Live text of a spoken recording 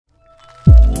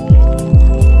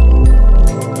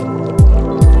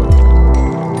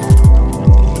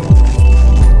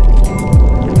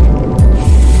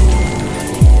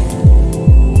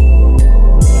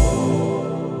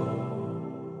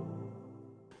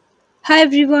Hi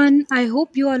everyone, I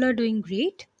hope you all are doing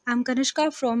great. I'm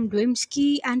Kanishka from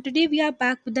Dwimski and today we are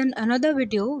back with another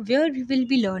video where we will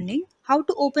be learning how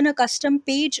to open a custom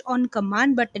page on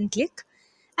command button click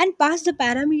and pass the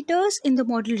parameters in the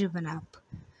model driven app.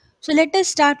 So let us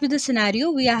start with the scenario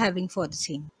we are having for the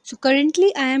same. So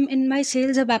currently I am in my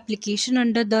sales hub application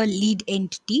under the lead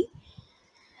entity,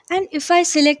 and if I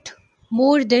select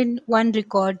more than one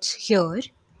records here,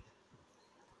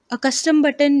 a custom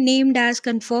button named as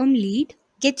Confirm Lead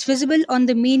gets visible on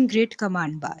the main grid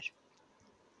command bar.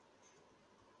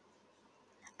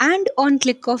 And on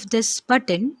click of this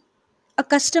button, a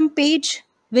custom page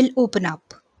will open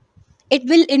up. It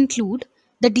will include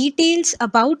the details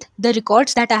about the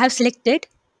records that I have selected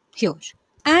here.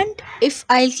 And if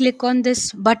I'll click on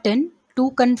this button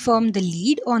to confirm the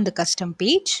lead on the custom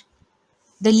page,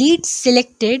 the leads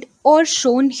selected or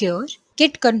shown here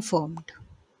get confirmed.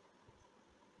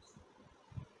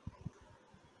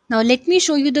 Now let me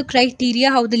show you the criteria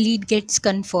how the lead gets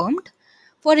confirmed.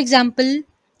 For example,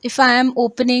 if I am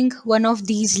opening one of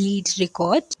these leads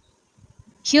records,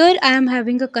 here I am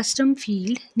having a custom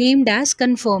field named as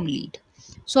confirm lead.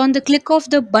 So on the click of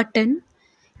the button,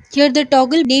 here the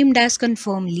toggle named as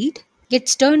confirm lead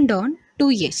gets turned on to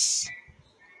yes.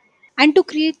 And to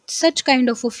create such kind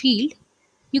of a field,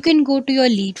 you can go to your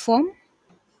lead form.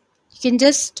 You can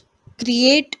just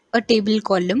create a table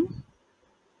column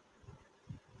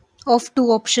of two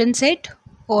option set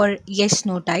or yes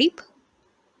no type,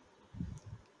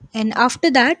 and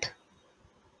after that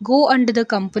go under the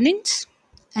components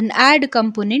and add a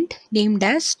component named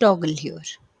as toggle here.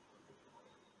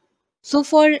 So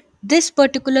for this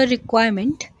particular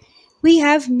requirement, we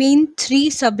have main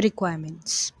three sub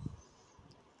requirements.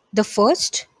 The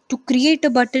first, to create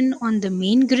a button on the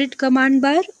main grid command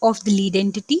bar of the lead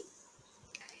entity.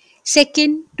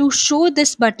 Second, to show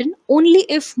this button only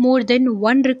if more than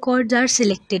one records are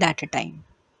selected at a time.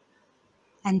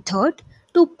 And third,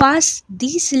 to pass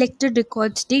these selected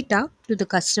records data to the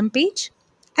custom page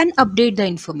and update the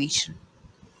information.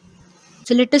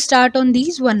 So let us start on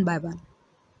these one by one.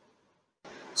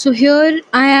 So here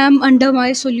I am under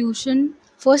my solution.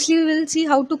 Firstly, we will see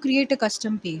how to create a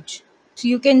custom page. So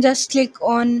you can just click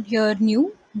on here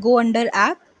new, go under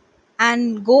app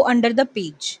and go under the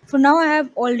page. For now I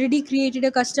have already created a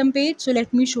custom page. So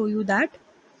let me show you that.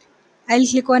 I'll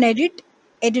click on edit,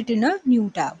 edit in a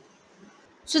new tab.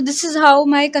 So this is how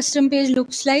my custom page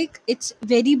looks like. It's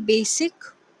very basic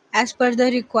as per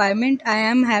the requirement I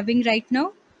am having right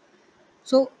now.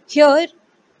 So here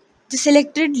the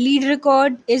selected lead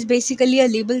record is basically a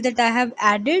label that I have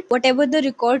added. Whatever the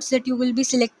records that you will be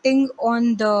selecting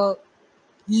on the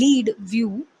lead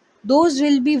view, those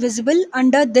will be visible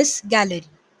under this gallery.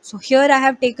 So here I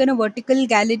have taken a vertical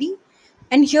gallery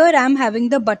and here I am having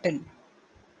the button.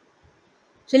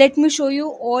 So let me show you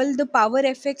all the power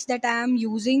effects that I am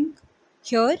using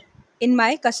here in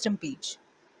my custom page.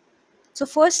 So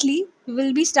firstly, we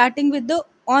will be starting with the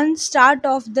on start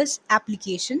of this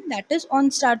application, that is on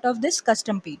start of this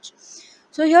custom page.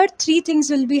 So here three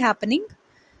things will be happening.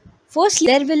 Firstly,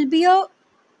 there will be a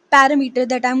parameter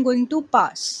that I'm going to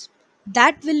pass.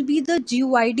 That will be the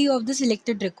GUID of the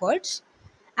selected records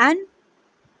and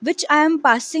which I am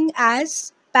passing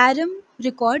as param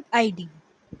record ID.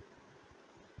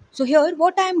 So here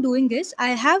what I am doing is I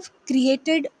have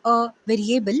created a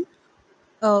variable,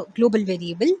 a global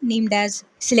variable named as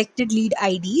selected lead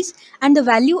IDs, and the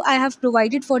value I have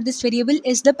provided for this variable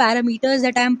is the parameters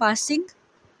that I am passing,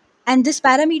 and this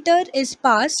parameter is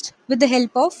passed with the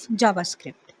help of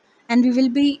JavaScript, and we will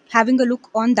be having a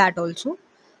look on that also.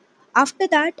 After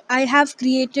that, I have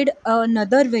created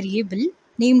another variable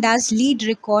named as lead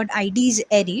record IDs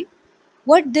array.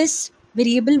 What this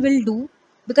variable will do,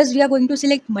 because we are going to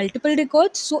select multiple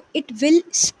records, so it will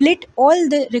split all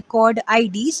the record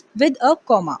IDs with a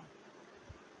comma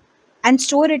and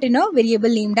store it in a variable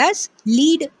named as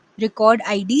lead record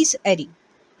IDs array.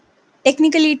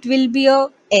 Technically, it will be a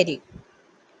array.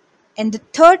 And the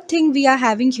third thing we are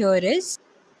having here is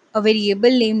a variable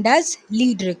named as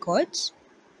lead records.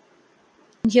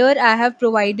 Here I have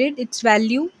provided its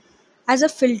value as a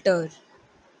filter.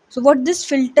 So what this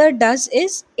filter does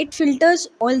is it filters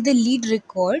all the lead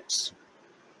records.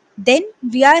 Then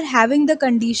we are having the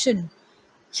condition.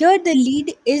 Here the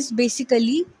lead is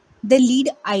basically the lead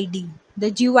ID,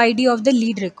 the GUID of the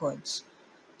lead records.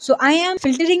 So I am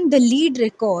filtering the lead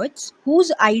records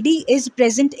whose ID is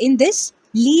present in this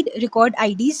lead record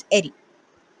IDs array.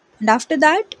 And after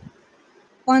that,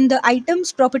 on the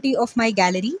items property of my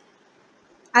gallery,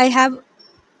 I have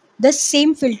the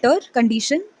same filter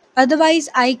condition. Otherwise,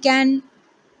 I can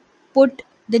put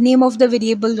the name of the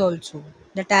variable also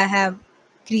that I have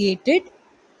created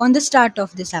on the start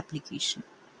of this application.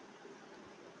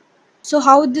 So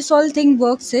how this all thing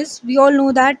works is, we all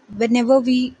know that whenever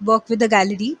we work with a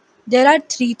gallery, there are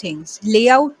three things: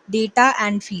 layout, data,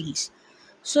 and fields.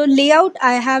 So layout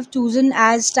I have chosen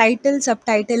as title,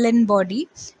 subtitle, and body,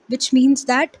 which means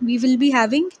that we will be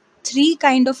having three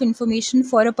kind of information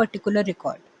for a particular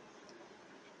record.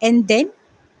 And then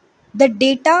the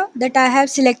data that I have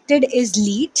selected is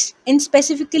leads, and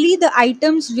specifically the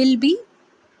items will be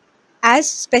as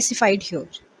specified here.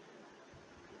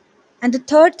 And the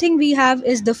third thing we have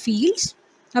is the fields.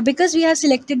 Now, because we have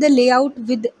selected the layout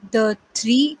with the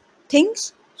three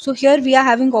things, so here we are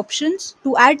having options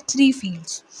to add three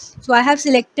fields. So I have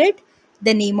selected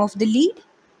the name of the lead,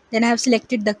 then I have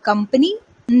selected the company,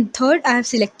 and third I have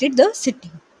selected the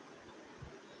city.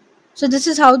 So this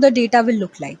is how the data will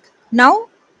look like. Now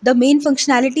the main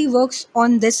functionality works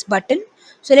on this button.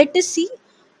 So let us see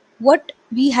what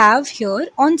we have here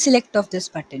on select of this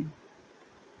button.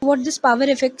 What this power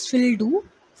effects will do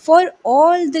for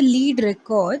all the lead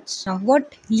records. Now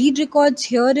what lead records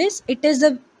here is, it is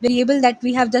a variable that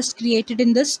we have just created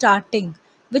in the starting,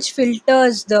 which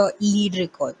filters the lead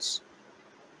records.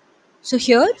 So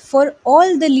here for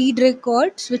all the lead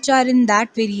records which are in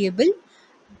that variable,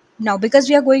 now because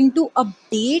we are going to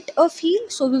update a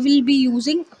field, so we will be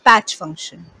using a patch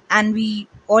function, and we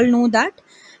all know that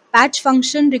patch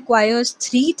function requires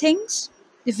three things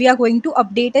if we are going to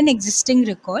update an existing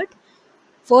record.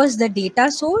 First the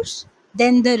data source,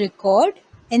 then the record,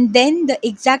 and then the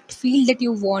exact field that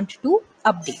you want to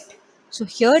update. So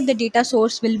here the data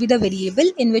source will be the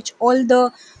variable in which all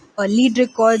the lead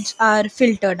records are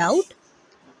filtered out,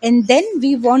 and then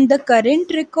we want the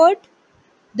current record,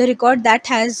 the record that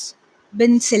has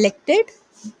been selected,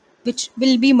 which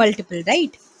will be multiple,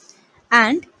 right?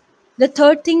 And the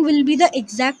third thing will be the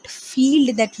exact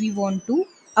field that we want to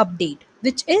update,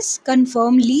 which is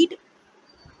confirm lead.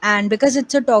 And because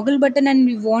it's a toggle button and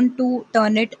we want to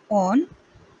turn it on,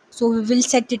 so we will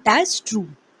set it as true.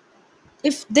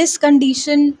 If this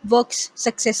condition works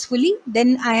successfully,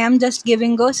 then I am just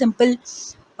giving a simple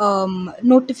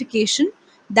notification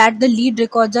that the lead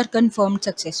records are confirmed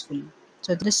successfully.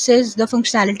 So this is the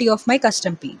functionality of my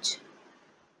custom page.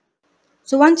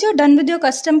 So once you're done with your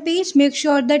custom page, make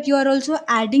sure that you are also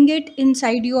adding it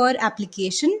inside your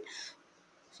application.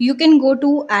 You can go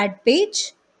to add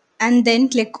page and then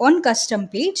click on custom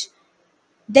page.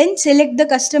 Then select the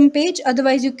custom page,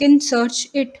 otherwise you can search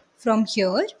it from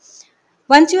here.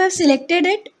 Once you have selected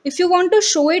it, if you want to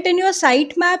show it in your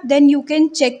sitemap, then you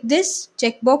can check this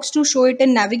checkbox to show it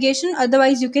in navigation,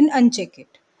 otherwise you can uncheck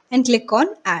it and click on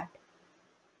add.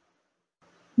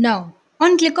 Now,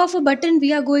 on click of a button,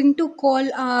 we are going to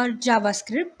call our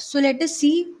JavaScript. So let us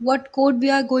see what code we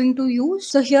are going to use.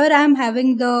 So here I am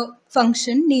having the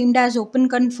function named as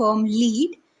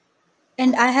openConfirmLead,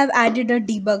 and I have added a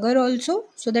debugger also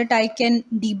so that I can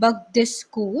debug this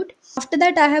code. After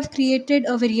that, I have created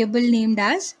a variable named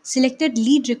as selected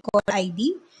lead record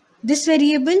ID. This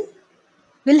variable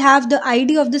will have the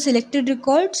ID of the selected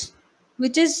records,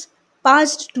 which is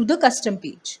passed to the custom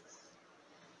page.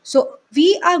 So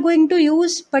we are going to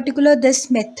use particular this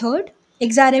method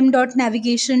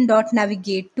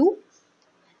xrm.navigation.navigate to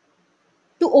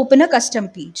open a custom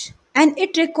page, and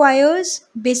it requires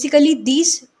basically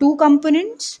these two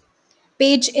components: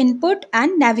 page input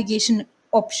and navigation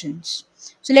options.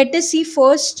 So let us see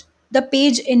first the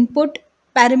page input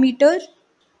parameter.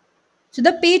 So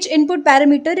the page input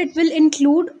parameter, it will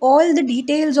include all the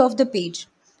details of the page.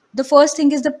 The first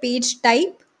thing is the page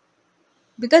type,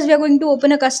 because we are going to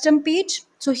open a custom page.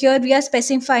 So here we are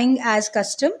specifying as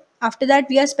custom. After that,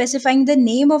 we are specifying the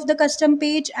name of the custom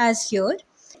page as here.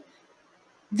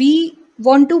 We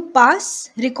want to pass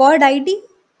record ID,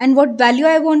 and what value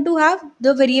I want to have,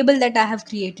 the variable that I have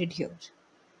created here.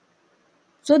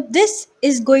 So this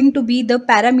is going to be the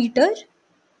parameter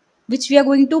which we are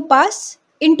going to pass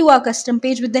into our custom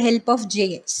page with the help of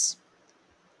JS.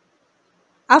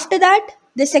 After that,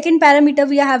 the second parameter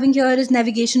we are having here is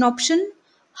navigation option,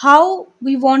 how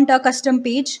we want our custom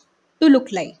page to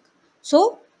look like.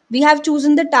 So we have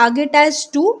chosen the target as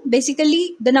 2.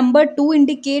 Basically, the number 2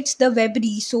 indicates the web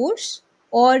resource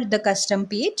or the custom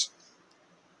page.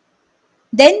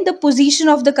 Then the position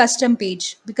of the custom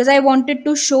page, because I wanted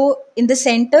to show in the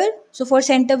center. So for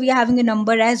center, we are having a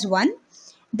number as 1.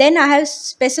 Then I have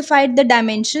specified the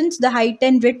dimensions, the height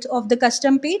and width of the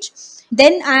custom page.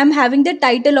 Then I am having the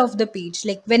title of the page,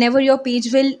 like whenever your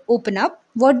page will open up,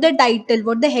 what the title,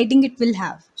 what the heading it will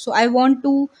have. So I want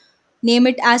to name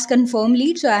it as confirm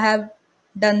lead. So I have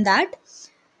done that.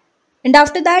 And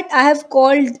after that, I have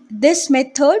called this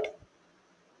method,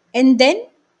 and then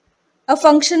a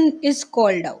function is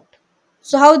called out.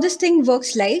 So how this thing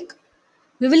works like,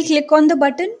 we will click on the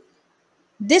button,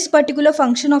 this particular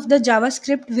function of the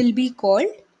JavaScript will be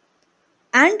called,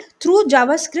 and through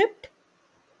JavaScript,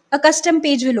 a custom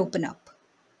page will open up.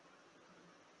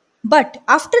 But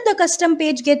after the custom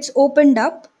page gets opened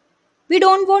up, we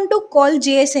don't want to call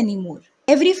JS anymore.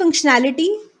 Every functionality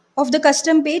of the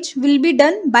custom page will be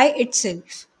done by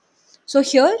itself. So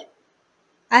here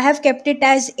I have kept it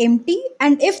as empty,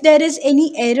 and if there is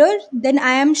any error, then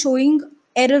I am showing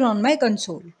error on my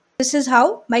console. This is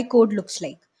how my code looks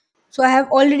like. So I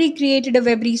have already created a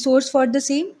web resource for the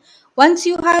same. Once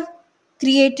you have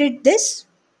created this,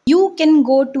 you can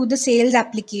go to the sales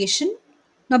application.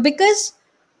 Now because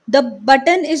the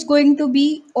button is going to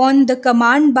be on the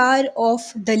command bar of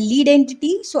the lead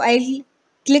entity, so I'll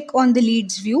click on the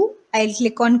leads view, I'll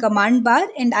click on command bar,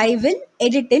 and I will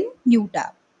edit in new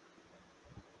tab.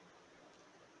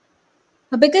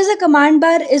 Now because the command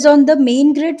bar is on the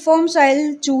main grid form, so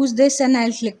I'll choose this and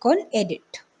I'll click on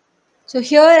edit. So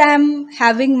here I am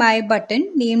having my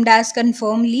button named as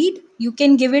confirm lead. You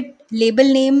can give it label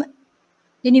name,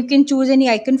 then you can choose any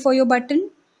icon for your button,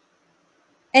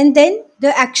 and then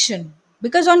the action.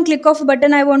 Because on click of a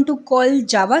button I want to call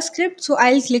JavaScript, so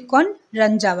I'll click on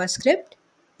run JavaScript,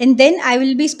 and then I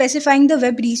will be specifying the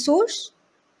web resource.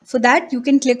 For that you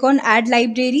can click on add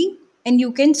library and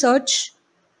you can search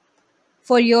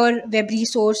for your web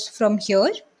resource from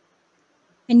here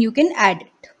and you can add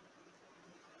it.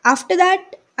 After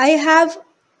that, I have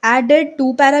added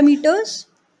two parameters.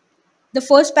 The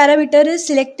first parameter is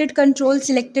selected control,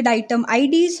 selected item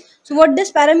IDs. So what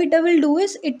this parameter will do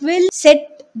is it will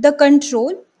set the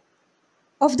control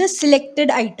of the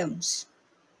selected items.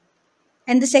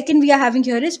 And the second we are having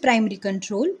here is primary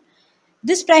control.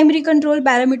 This primary control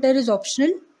parameter is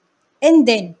optional. And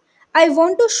then I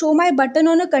want to show my button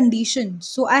on a condition.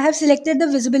 So I have selected the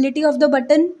visibility of the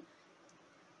button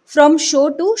from show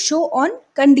to show on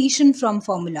condition from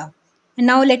formula. And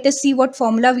now let us see what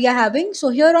formula we are having. So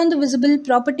here on the visible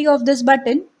property of this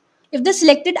button, if the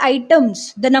selected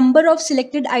items, the number of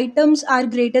selected items are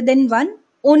greater than 1,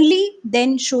 only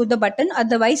then show the button,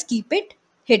 otherwise keep it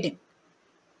hidden.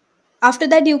 After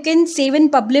that you can save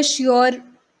and publish your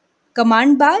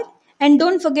command bar, and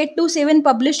don't forget to save and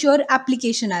publish your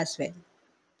application as well.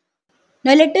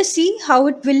 Now let us see how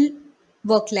it will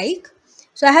work like.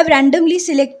 So I have randomly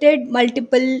selected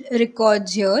multiple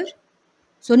records here.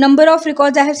 So number of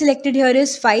records I have selected here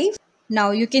is 5.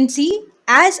 Now you can see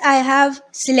as I have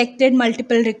selected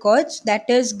multiple records that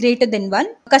is greater than 1,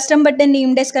 a custom button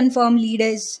named as confirm lead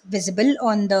is visible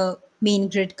on the main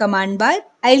grid command bar.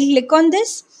 I'll click on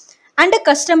this and a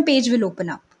custom page will open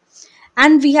up.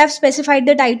 And we have specified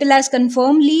the title as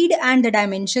confirm lead and the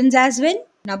dimensions as well.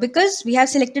 Now because we have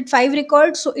selected 5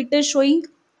 records, so it is showing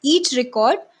each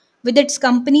record with its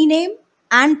company name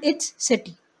and its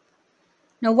city.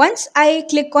 Now once I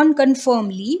click on confirm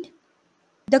lead,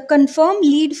 the confirm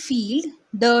lead field,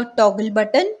 the toggle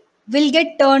button, will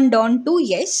get turned on to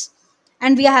yes,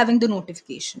 and we are having the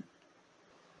notification.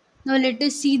 Now let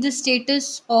us see the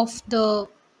status of the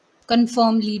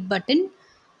confirm lead button.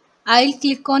 I'll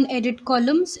click on edit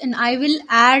columns and I will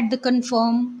add the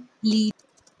confirm lead.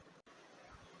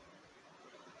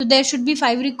 So there should be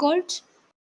 5 records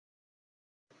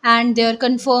and their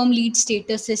confirm lead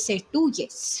status is set to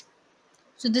yes.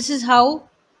 So this is how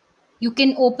you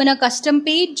can open a custom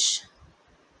page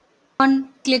on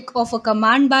click of a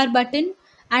command bar button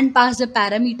and pass the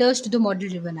parameters to the model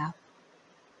driven app.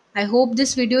 I hope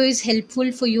this video is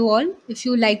helpful for you all. If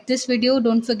you like this video,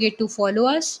 don't forget to follow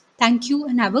us. Thank you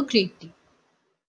and have a great day.